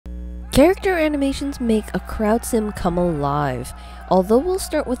Character animations make a crowd sim come alive. Although we'll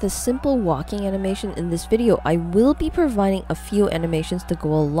start with a simple walking animation in this video, I will be providing a few animations to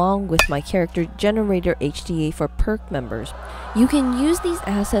go along with my character generator HDA for perk members. You can use these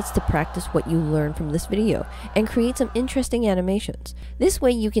assets to practice what you learn from this video and create some interesting animations. This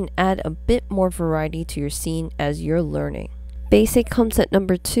way you can add a bit more variety to your scene as you're learning. Basic concept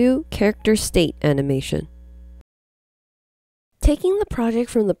number 2, character state animation. Taking the project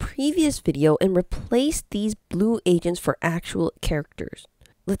from the previous video and replace these blue agents for actual characters.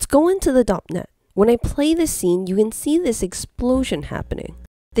 Let's go into the .NET. When I play this scene, you can see this explosion happening.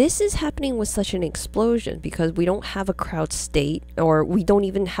 This is happening with such an explosion because we don't have a crowd state, or we don't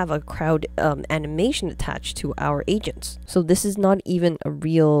even have a crowd animation attached to our agents. So this is not even a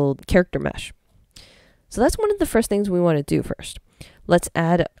real character mesh. So that's one of the first things we want to do first. Let's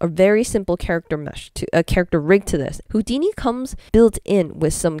add a very simple character mesh to a character rig to this. Houdini comes built in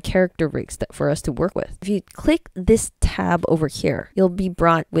with some character rigs for us to work with. If you click this tab over here, you'll be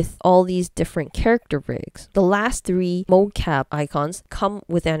brought with all these different character rigs. The last 3 mocap icons come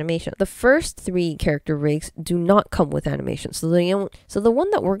with animation. The first 3 character rigs do not come with animation. So the one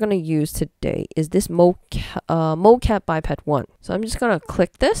that we're going to use today is this mocap biped 1. So I'm just going to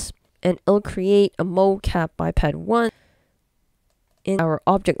click this and it'll create a mocap biped 1 in our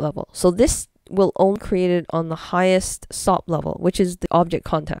object level. So this will only create it on the highest SOP level, which is the object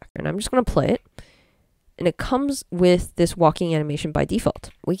contact. And I'm just going to play it. And it comes with this walking animation by default.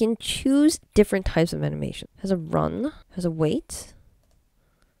 We can choose different types of animation. It has a run, has a wait,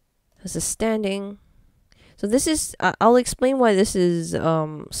 has a standing. So this is, I'll explain why this is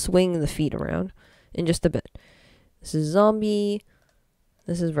swing the feet around in just a bit. This is zombie.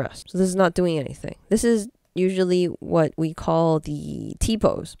 This is rest. So this is not doing anything. This is usually what we call the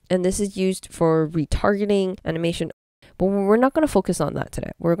T-pose, and this is used for retargeting animation, but we're not going to focus on that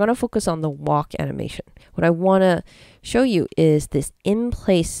today. We're going to focus on the walk animation. What I want to show you is this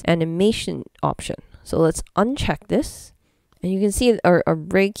in-place animation option. So let's uncheck this, and you can see our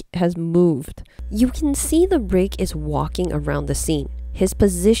rig has moved. You can see the rig is walking around the scene. His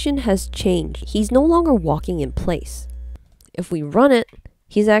position has changed. He's no longer walking in place. If we run it,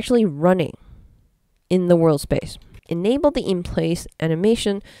 he's actually running in the world space. Enable the in-place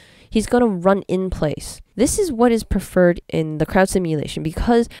animation. He's going to run in place. This is what is preferred in the crowd simulation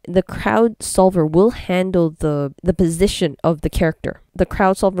because the crowd solver will handle the position of the character. The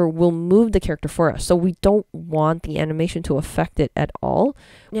crowd solver will move the character for us, so we don't want the animation to affect it at all.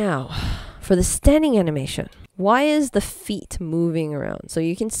 Now, for the standing animation, why is the feet moving around? So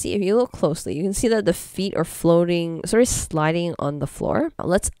you can see, if you look closely, you can see that the feet are floating, sort of sliding on the floor. Now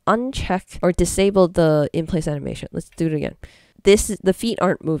let's uncheck or disable the in-place animation. Let's do it again. The feet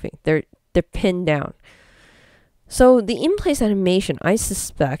aren't moving. They're pinned down. So the in-place animation, I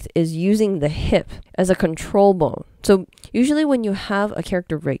suspect, is using the hip as a control bone. So usually when you have a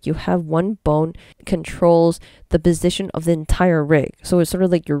character rig, you have one bone controls the position of the entire rig. So it's sort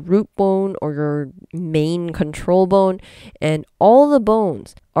of like your root bone or your main control bone, and all the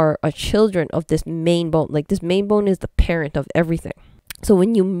bones are children of this main bone. Like this main bone is the parent of everything. So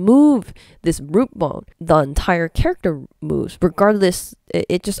when you move this root bone, the entire character moves. Regardless,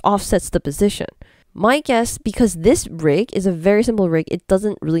 it just offsets the position. My guess, because this rig is a very simple rig, it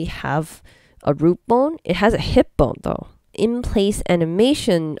doesn't really have a root bone. It has a hip bone though. In-place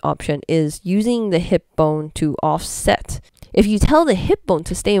animation option is using the hip bone to offset. If you tell the hip bone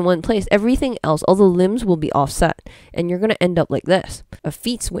to stay in one place, everything else, all the limbs will be offset. And you're going to end up like this. A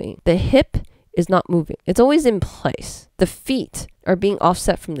feet swing. The hip is not moving. It's always in place. The feet are being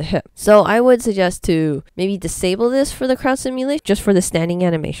offset from the hip. So I would suggest to maybe disable this for the crowd simulation, just for the standing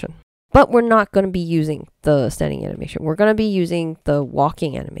animation. But we're not going to be using the standing animation. We're going to be using the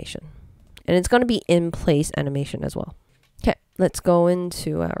walking animation. And it's going to be in-place animation as well. Okay, let's go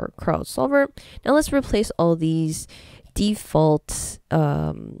into our crowd solver. Now let's replace all these default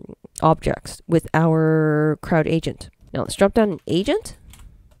objects with our crowd agent. Now let's drop down an agent.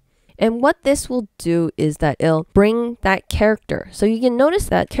 And what this will do is that it'll bring that character. So you can notice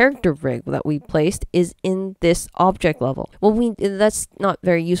that character rig that we placed is in this object level. Well, that's not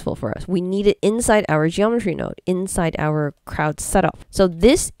very useful for us. We need it inside our geometry node, inside our crowd setup. So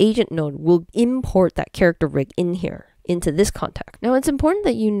this agent node will import that character rig in here, into this context. Now it's important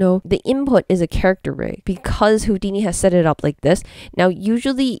that you know the input is a character rig because Houdini has set it up like this. Now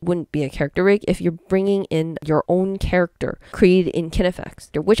usually it wouldn't be a character rig if you're bringing in your own character created in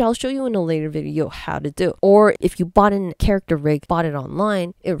KineFX, which I'll show you in a later video how to do. Or if you bought a character rig, bought it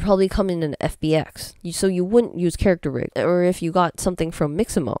online, it would probably come in an FBX. So you wouldn't use character rig. Or if you got something from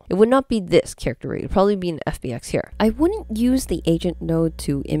Mixamo, it would not be this character rig. It would probably be an FBX here. I wouldn't use the agent node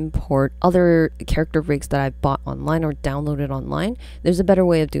to import other character rigs that I bought online or downloaded online. There's a better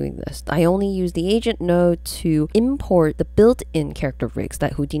way of doing this. I only use the agent node to import the built-in character rigs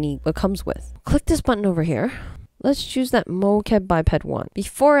that Houdini comes with. Click this button over here. Let's choose that mocap biped one.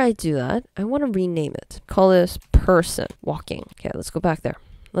 Before I do that, I want to rename it. Call this person walking. Okay, let's go back there.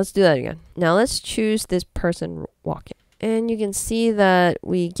 Let's do that again. Now let's choose this person walking. And you can see that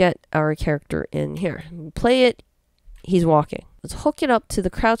we get our character in here. Play it, he's walking. Let's hook it up to the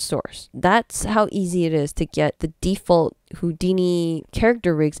crowdsource. That's how easy it is to get the default Houdini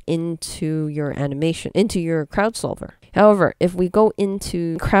character rigs into your animation, into your crowd solver. However, if we go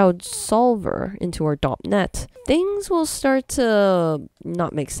into crowd solver, into our .NET, things will start to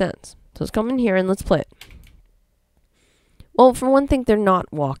not make sense. So let's come in here and let's play it. Well, for one thing, they're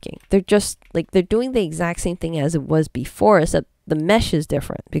not walking. They're just like, they're doing the exact same thing as it was before, except the mesh is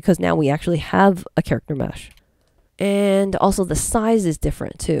different because now we actually have a character mesh. And also the size is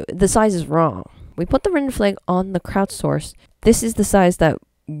different too. The size is wrong. We put the render flag on the crowdsource. This is the size that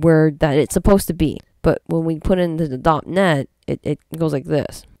it's supposed to be. But when we put it into the .NET, it goes like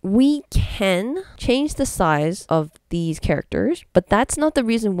this. We can change the size of these characters, but that's not the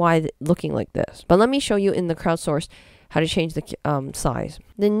reason why it's looking like this. But let me show you in the crowdsource how to change the size.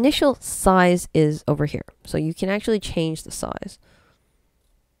 The initial size is over here. So you can actually change the size.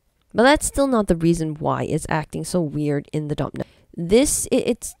 But that's still not the reason why it's acting so weird in the .NET.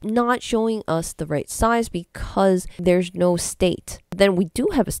 It's not showing us the right size because there's no state. Then we do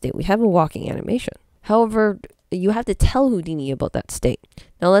have a state. We have a walking animation. However, you have to tell Houdini about that state.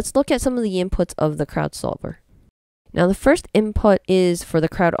 Now let's look at some of the inputs of the crowd solver. Now the first input is for the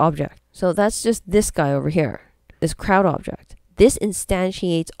crowd object. So that's just this guy over here, this crowd object. This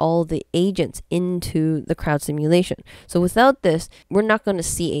instantiates all the agents into the crowd simulation. So without this, we're not going to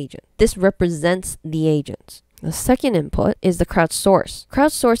see agent. This represents the agents. The second input is the crowd source.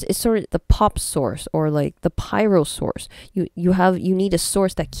 Crowd source is sort of the pop source or like the pyro source. You need a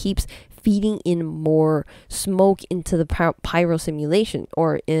source that keeps feeding in more smoke into the pyro simulation,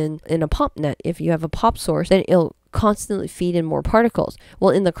 or in a pop net, if you have a pop source, then it'll constantly feed in more particles.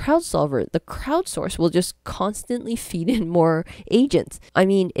 Well, in the crowd solver, the crowd source will just constantly feed in more agents. I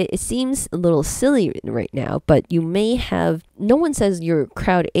mean, it seems a little silly right now, but you may have, no one says your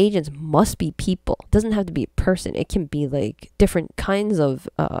crowd agents must be people. It doesn't have to be a person. It can be like different kinds of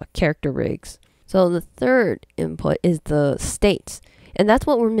character rigs. So the third input is the states. And that's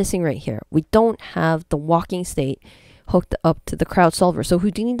what we're missing right here. We don't have the walking state hooked up to the crowd solver. So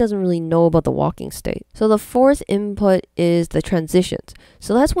Houdini doesn't really know about the walking state. So the fourth input is the transitions.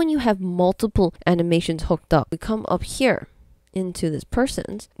 So that's when you have multiple animations hooked up. We come up here into this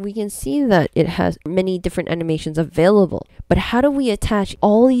person's, we can see that it has many different animations available. But how do we attach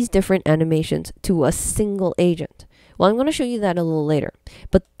all these different animations to a single agent? Well, I'm going to show you that a little later,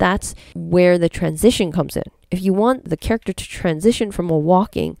 but that's where the transition comes in. If you want the character to transition from a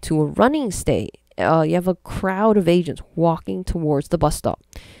walking to a running state, you have a crowd of agents walking towards the bus stop.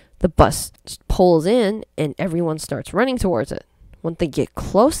 The bus pulls in and everyone starts running towards it. Once they get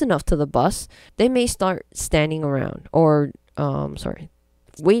close enough to the bus, they may start standing around or,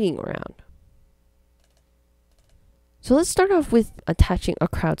 waiting around. So let's start off with attaching a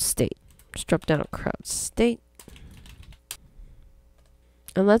crowd state. Just drop down a crowd state.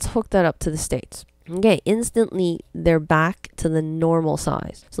 And let's hook that up to the states. Okay, instantly they're back to the normal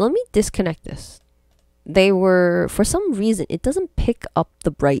size. So let me disconnect this. They were, for some reason, it doesn't pick up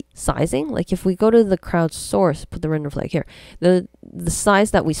the bright sizing. Like if we go to the crowd source, put the render flag here, the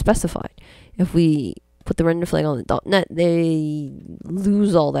size that we specified. If we put the render flag on the .NET, they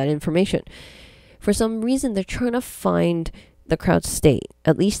lose all that information. For some reason, they're trying to find the crowd state,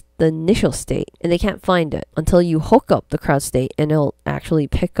 at least the initial state, and they can't find it until you hook up the crowd state and it'll actually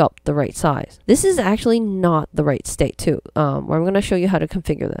pick up the right size. This is actually not the right state too. I'm going to show you how to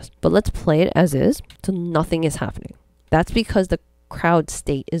configure this, but let's play it as is, so nothing is happening. That's because the crowd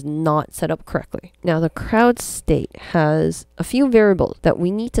state is not set up correctly. Now the crowd state has a few variables that we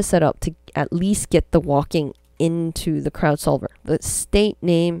need to set up to at least get the walking into the crowd solver. The state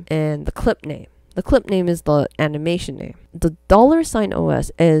name and the clip name. The clip name is the animation name. The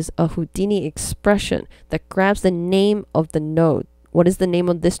 $OS is a Houdini expression that grabs the name of the node What is the name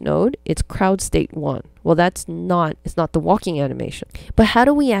of this node? It's crowd state 1. Well, it's not the walking animation. But how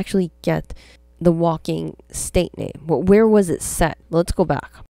do we actually get the walking state name? Well, where was it set? Let's go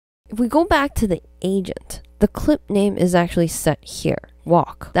back. If we go back to the agent, the clip name is actually set here,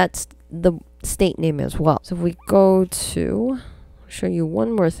 walk. That's the state name as well. So if we go to, show you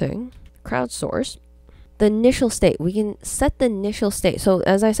one more thing, crowdsource, the initial state, we can set the initial state. So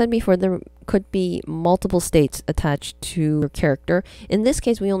as I said before, there could be multiple states attached to your character. In this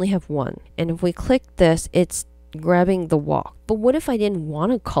case, we only have one. And if we click this, it's grabbing the walk. But what if I didn't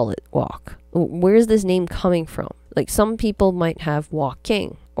want to call it walk? Where's this name coming from? Like some people might have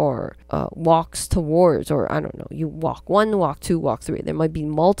walking or walks towards, or I don't know, you walk 1, walk 2, walk 3. There might be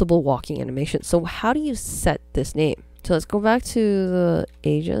multiple walking animations. So how do you set this name? So let's go back to the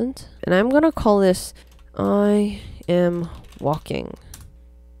agent, and I'm gonna call this I am walking.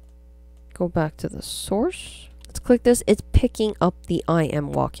 Go back to the source. Let's click this. It's picking up the I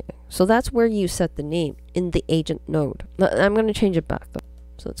am walking. So that's where you set the name in the agent node. I'm going to change it back though.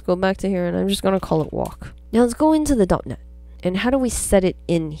 So let's go back to here, and I'm just going to call it walk. Now let's go into the .NET. And how do we set it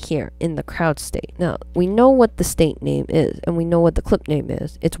in here in the crowd state? Now we know what the state name is, and we know what the clip name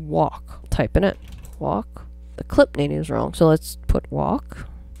is. It's walk. Type in it. Walk. The clip name is wrong, so let's put walk.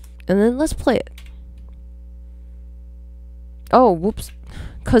 And then let's play it. Oh, whoops.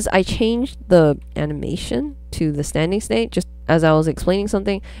 Because I changed the animation to the standing state just as I was explaining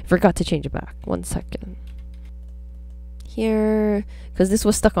something. I forgot to change it back. 1 second. Here, because this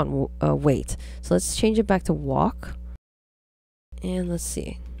was stuck on wait. So let's change it back to walk. And let's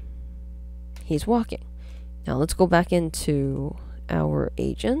see. He's walking. Now let's go back into our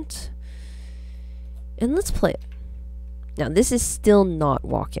agent. And let's play it. Now this is still not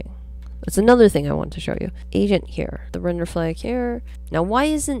walking. That's another thing I want to show you. Agent here, the render flag here. Now why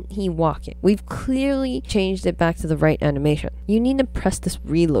isn't he walking? We've clearly changed it back to the right animation. You need to press this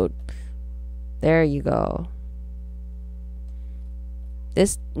reload. There you go.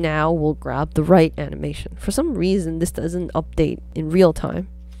 This now will grab the right animation. For some reason, this doesn't update in real time.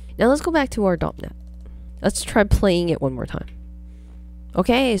 Now let's go back to our .NET. Let's try playing it one more time.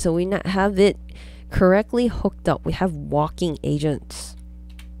 Okay, so we have it correctly hooked up. We have walking agents.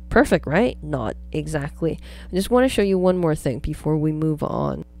 Perfect, right? Not exactly. I just want to show you one more thing before we move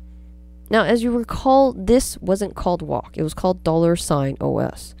on. Now, as you recall, this wasn't called walk. It was called $OS.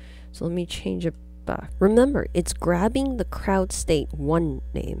 So let me change it back. Remember, it's grabbing the crowd state 1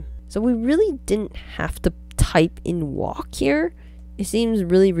 name. So we really didn't have to type in walk here. It seems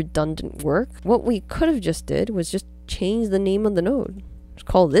really redundant work. What we could have just did was just change the name of the node. Just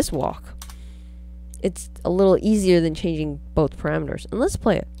call this walk. It's a little easier than changing both parameters. And let's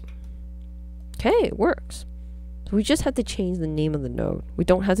play it. Okay, it works. So we just have to change the name of the node. We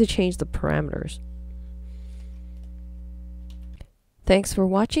don't have to change the parameters. Thanks for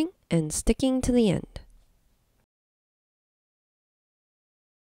watching and sticking to the end.